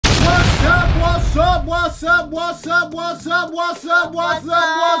What's up? What's up? What's up? What's up? What's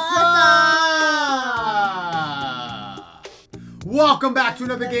up? What's up? Welcome back to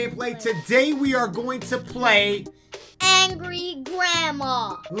another gameplay. Today we are going to play Angry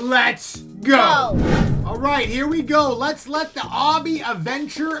Grandma. Let's go. All right, here we go. Let's let the Obby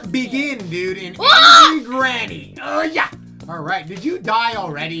adventure begin, dude. In Angry Granny. Oh, yeah. All right, did you die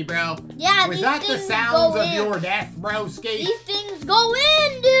already, bro? Yeah, Was that the sounds of your death, bro, Skate? These things go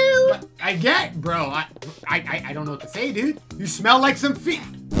in, dude. I get, bro. I don't know what to say, dude. You smell like some feet.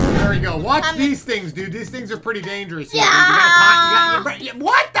 There we go. Watch these things, dude. These things are pretty dangerous. Yeah.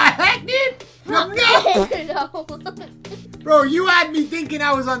 What the heck, dude? No. Bro, you had me thinking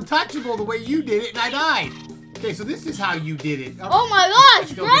I was untouchable the way you did it, and I died. Okay, so this is how you did it. Oh my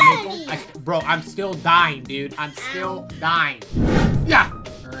gosh, Granny! Bro, I'm still dying, dude. I'm still dying. Yeah.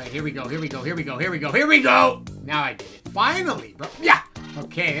 All right, here we go. Here we go. Here we go. Here we go. Here we go. Now I did it. Finally, bro. Yeah.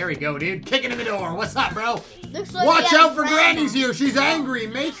 Okay, there we go, dude. Kicking in the door. What's up, bro? Looks like watch out for Granny's here. She's angry.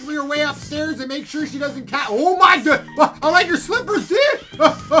 Make your way upstairs and make sure she doesn't catch. Oh my god. I like your slippers, dude.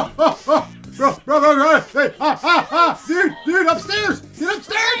 Bro, hey, dude, upstairs. Get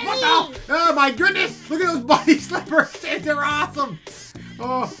upstairs. What the? Oh my goodness. Look at those bunny slippers, dude. They're awesome.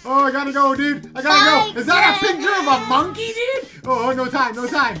 Oh, I gotta go, dude. I gotta go. Is that a picture of a monkey, dude? Oh, no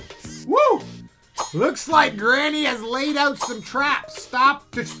time. Woo. Looks like Granny has laid out some traps.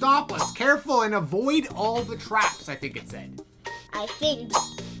 Stop us. Careful and avoid all the traps, I think it said. I think.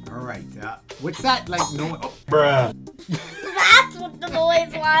 All right. What's that? Like, no. Oh. Bruh. That's what the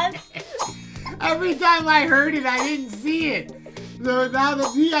noise was. Every time I heard it, I didn't see it. So now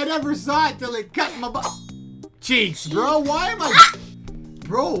I never saw it till it cut my butt. Cheeks, bro. Why am I...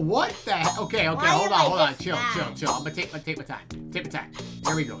 Bro, what the heck? Okay, hold on. Chill. I'm gonna take my time. Take my time.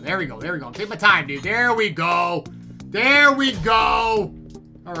 There we go. Take my time, dude. There we go.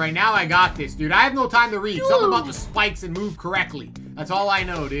 All right, now I got this, dude. I have no time to read. Something about the spikes and move correctly. That's all I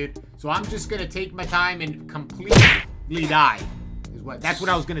know, dude. So I'm just gonna take my time and completely die. That's what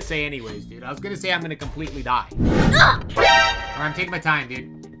I was gonna say anyways, dude. I was gonna say I'm gonna completely die. Alright, I'm taking my time,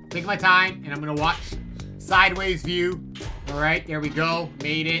 dude. Taking my time, and I'm gonna watch sideways view. Alright, there we go.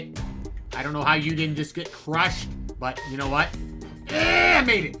 Made it. I don't know how you didn't just get crushed, but you know what? Yeah, I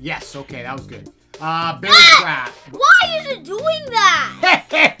made it. Yes, okay, that was good. Bear trap. Why is it doing that?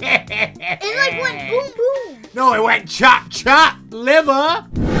 It like went boom boom. No, it went chop chop, liver.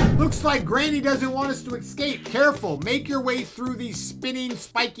 Looks like Granny doesn't want us to escape. Careful. Make your way through these spinning,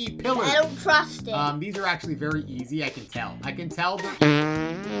 spiky pillars. I don't trust it. These are actually very easy. I can tell.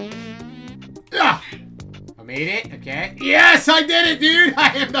 Yeah. I made it. Okay. Yes, I did it, dude.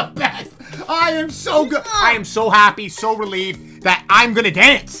 I am the best. I am so good. I am so happy, so relieved that I'm going to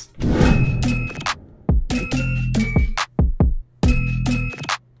dance.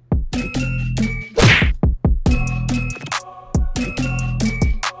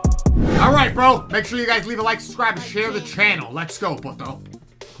 Alright, bro. Make sure you guys leave a like, subscribe, and share the channel. Let's go, Poto.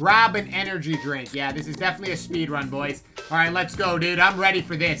 Grab an energy drink. Yeah, this is definitely a speed run, boys. Alright, let's go, dude. I'm ready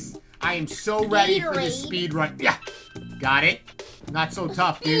for this. I am so ready for this speed run. Yeah. Got it. Not so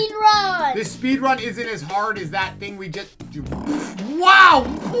tough, dude. Speed run. This speed run isn't as hard as that thing we just... Wow.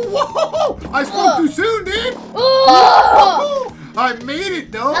 Whoa. I spoke too soon, dude. I made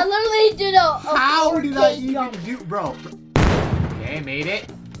it, though. I literally did a How did I even do... Bro. Okay, made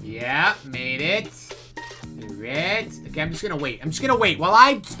it. Yeah, made it. Alright. Okay, I'm just gonna wait. While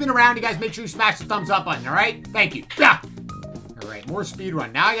I spin around, you guys make sure you smash the thumbs up button, alright? Thank you. Yeah. Alright, more speed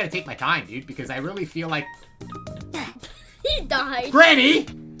run. Now I gotta take my time, dude, because I really feel like... He died. Granny,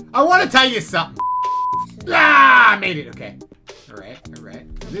 I want to tell you something. Ah, I made it. Okay. Alright.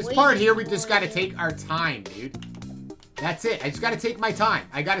 This part here, we just gotta take our time, dude. That's it. I just gotta take my time.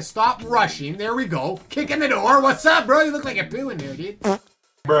 I gotta stop rushing. There we go. Kick in the door. What's up, bro? You look like you're pooing there, dude.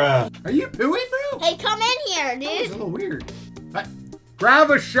 Bruh. Are you pooing, bro? Hey, come in here, dude. That was a little weird. But grab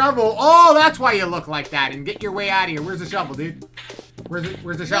a shovel. Oh, that's why you look like that. And get your way out of here. Where's the shovel, dude?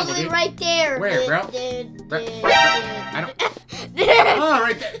 Where's the shovel, dude? Right there. Where, bro? I don't... Oh,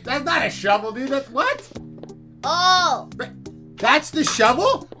 right there. That's not a shovel, dude. That's what? Oh. That's the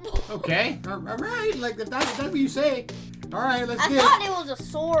shovel? Okay. All right. Like, that's what you say. All right, let's get it. I thought it was a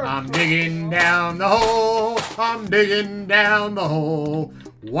sword. I'm digging down the hole.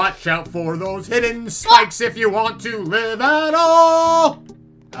 Watch out for those hidden spikes if you want to live at all.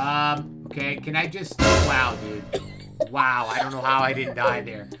 Okay, can I just... Wow, dude. Wow, I don't know how I didn't die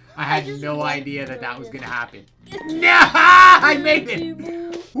there. I had no idea that was going to happen. No, I made it.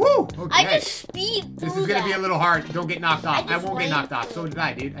 Woo, okay. I just speed through This is going to be a little hard. Don't get knocked off. I won't get knocked off. So did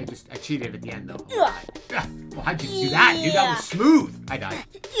I, dude. I cheated at the end, though. Well, how'd you do that, dude? That was smooth. I died.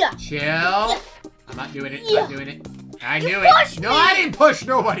 Yeah. Chill. I'm not doing it. Yeah. I'm not doing it. I You knew it. pushed No, me. I didn't push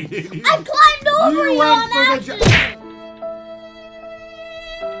nobody, dude. I climbed over you went on for the accident.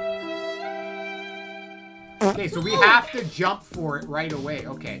 Okay, so we have to jump for it right away.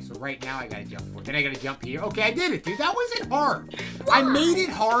 Okay, so right now I gotta jump for it. Then I gotta jump here. Okay, I did it, dude. That wasn't hard. I made it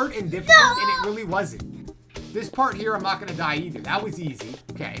hard and difficult, and it really wasn't. This part here, I'm not gonna die either. That was easy.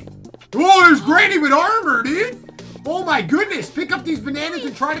 Okay. Oh, there's Granny with armor, dude. Oh my goodness. Pick up these bananas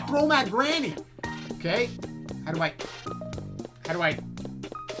and try to throw them at Granny. Okay. How do I?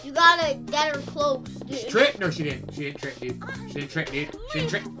 You gotta get her close, dude. She tripped? No, she didn't. She didn't trip, dude. She didn't trip, dude. She didn't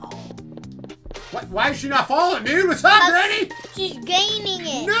trip. What? Why is she not falling, dude? What's up, Granny? She's gaining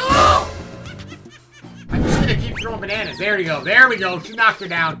it. No! I'm just gonna keep throwing bananas. There we go. There we go. She knocked her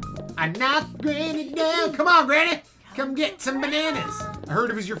down. I knocked Granny down. Come on, Granny. Come get some bananas. I heard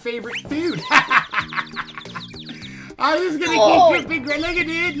it was your favorite food. I was gonna keep tripping. Look at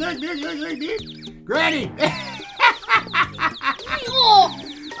dude. Look, dude. Granny.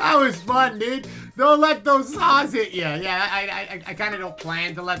 That was fun, dude. Don't let those saws hit you. Yeah, I kind of don't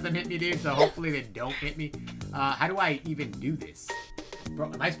plan to let them hit me, dude, so hopefully they don't hit me. How do I even do this?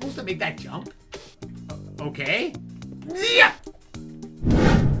 Bro, am I supposed to make that jump? Okay. Yeah.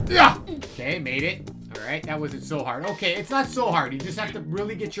 Yeah. Okay, made it. All right, that wasn't so hard. Okay, it's not so hard. You just have to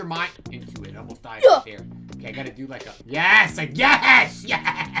really get your mind into it. Almost died right there. Okay, I gotta do like a... Yes! Yes!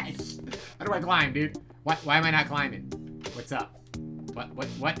 Yes! How do I climb, dude? Why am I not climbing? What's up?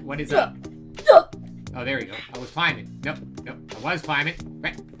 What is up? Oh, there we go. I was climbing. Nope. I was climbing.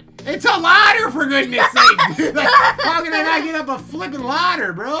 Right. It's a ladder, for goodness sake, dude. Like, how can I not get up a flipping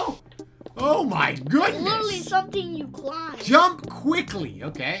ladder, bro? Oh my goodness. Literally something you climb. Jump quickly.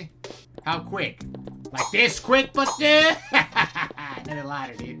 Okay. How quick? Like this quick, but another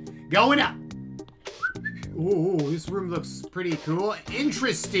ladder, dude. Going up. Ooh, this room looks pretty cool.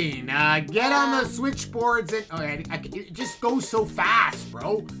 Interesting. Get on the switchboards and... Okay, it just goes so fast,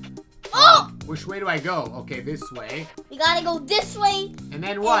 bro. Oh! Which way do I go? Okay, this way. You gotta go this way. And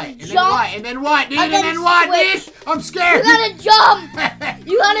then what? And jump, then what? And then what, dude? and And then then what, switch. dude? I'm scared. You gotta jump.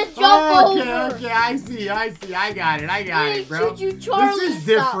 You gotta jump over. Okay, I see. I got it, bro. Choo-choo Charlie This is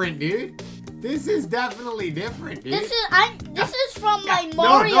different, dude. This is definitely different, dude. This is from my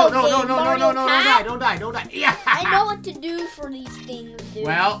Mario game. No, don't die. Yeah. I know what to do for these things, dude.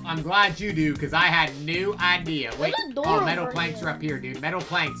 Well, I'm glad you do, because I had no idea. Wait, There's a door oh, metal over planks here. are up here, dude. Metal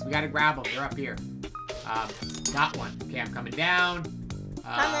planks. We gotta grab them. They're up here. Got one. Okay, I'm coming down.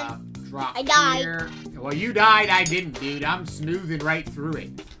 Coming. Drop I died. here. Well, you died. I didn't, dude. I'm smoothing right through it.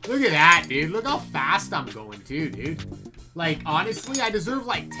 Look at that, dude. Look how fast I'm going, too, dude. Like, honestly, I deserve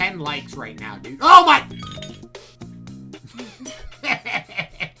like 10 likes right now, dude. Oh my!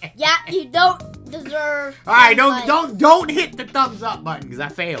 Yeah, you don't deserve. All right, likes. don't hit the thumbs up button because I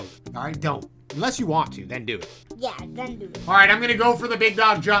failed. All right, don't. Unless you want to, then do it. Yeah, then do it. All right, I'm gonna go for the big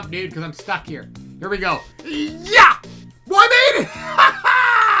dog jump, dude, because I'm stuck here. Here we go. Yeah! Well, I made it!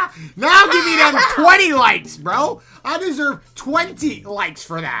 Now give me them 20 likes, bro. I deserve 20 likes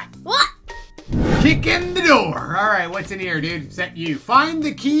for that. What? Kick in the door. All right, what's in here, dude? Except you. Find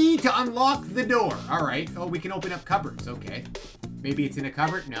the key to unlock the door. All right. Oh, we can open up cupboards. Okay. Maybe it's in a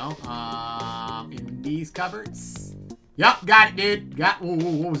cupboard. No. In these cupboards. Yup, got it, dude. Whoa,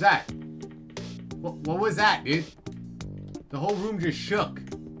 what was that? What was that, dude? The whole room just shook.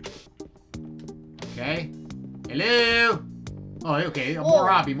 Okay. Hello. Oh, okay. More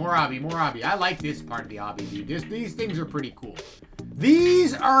Obby. I like this part of the Obby, dude. These things are pretty cool.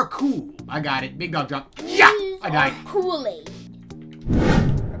 These are cool. I got it. Big dog jump. Yeah! I died. Kool-Aid.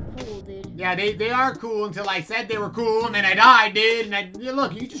 They're cool, dude. Yeah, they are cool until I said they were cool, and then I died, dude. And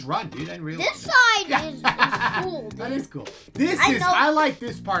look, you just run, dude. I didn't realize. This side is cool, dude. That is cool. I like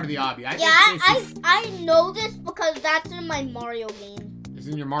this part of the Obby. I know this because that's in my Mario game. This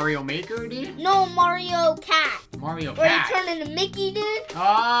is in your Mario Maker, dude? No, Mario Cat. Mario Where Cat. you turn into Mickey, dude.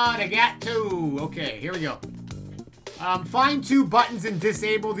 Oh, they got two. Okay, here we go. Find 2 buttons and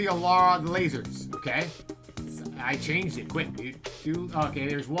disable the lasers. Okay. So I changed it quick, dude. 2. Okay,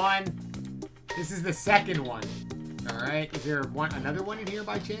 there's 1. This is the second one. All right. Is there another one in here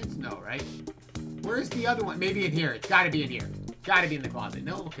by chance? No, right? Where's the other one? Maybe in here. It's got to be in here. Got to be in the closet.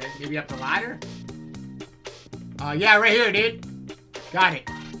 No. Okay. Maybe up the ladder. Yeah, right here, dude. Got it.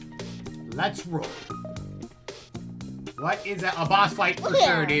 Let's roll. What is that? A boss fight for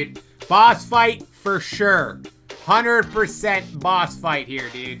sure, dude. Boss fight for sure. 100% boss fight here,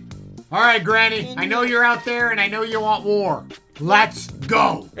 dude. All right, Granny. I know you're out there, and I know you want war. Let's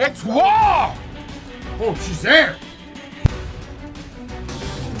go. It's war! Oh, she's there.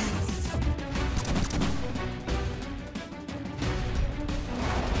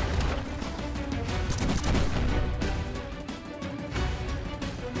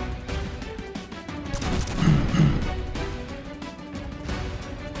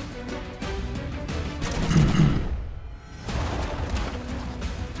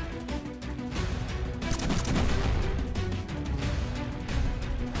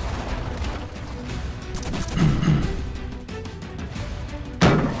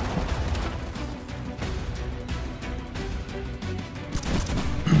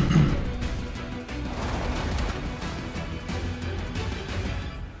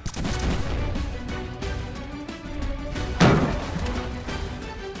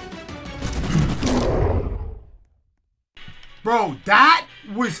 Bro, that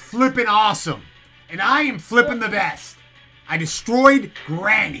was flipping awesome. And I am flipping the best. I destroyed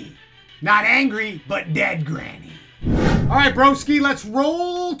Granny. Not angry, but dead Granny. All right, broski, let's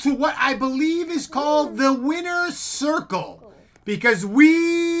roll to what I believe is called the winner's circle. Because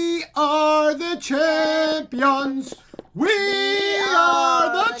we are the champions. We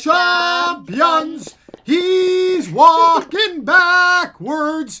are the champions. He's walking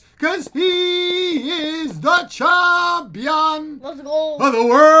backwards because he is the champion Let's go. of the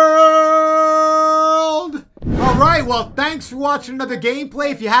world. All right, well, thanks for watching another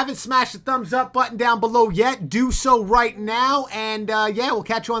gameplay. If you haven't smashed the thumbs up button down below yet, do so right now. And yeah, we'll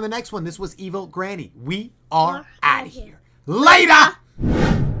catch you on the next one. This was Evoke Granny. We are out of here. Later.